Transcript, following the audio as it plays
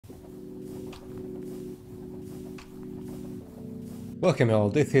Welcome all,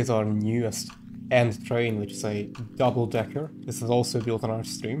 this is our newest end train, which is a double-decker. This is also built on our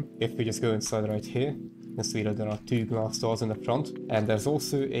stream. If we just go inside right here, you can see that there are two glass doors in the front, and there's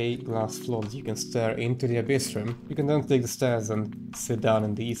also a glass floor that you can stare into the abyss room. You can then take the stairs and sit down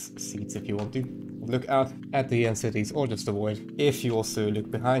in these seats if you want to. Look out at the end cities or just avoid. If you also look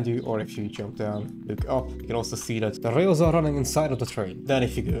behind you or if you jump down, look up, you can also see that the rails are running inside of the train. Then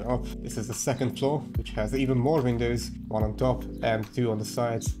if you go up, this is the second floor, which has even more windows, one on top and two on the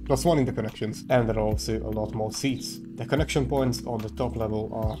sides, plus one in the connections, and there are also a lot more seats. The connection points on the top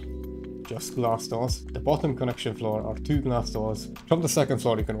level are just glass doors. The bottom connection floor are two glass doors. From the second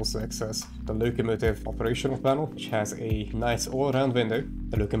floor you can also access the locomotive operational panel, which has a nice all-round window.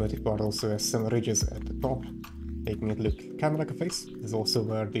 The locomotive part also has some ridges at the top, making it look kind of like a face. This is also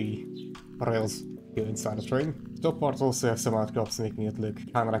where the rails go inside the train. The top part also has some outcrops, making it look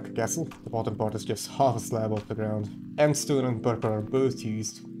kind of like a castle. The bottom part is just half a slab off the ground. And stone and purple are both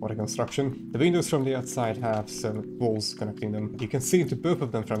used for the construction. The windows from the outside have some walls connecting them. You can see into both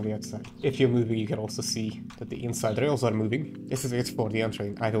of them from the outside. If you're moving, you can also see that the inside rails are moving. This is it for the end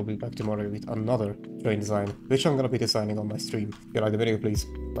train. I will be back tomorrow with another train design, which I'm gonna be designing on my stream. If you like the video, please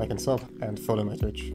like and sub, and follow my Twitch.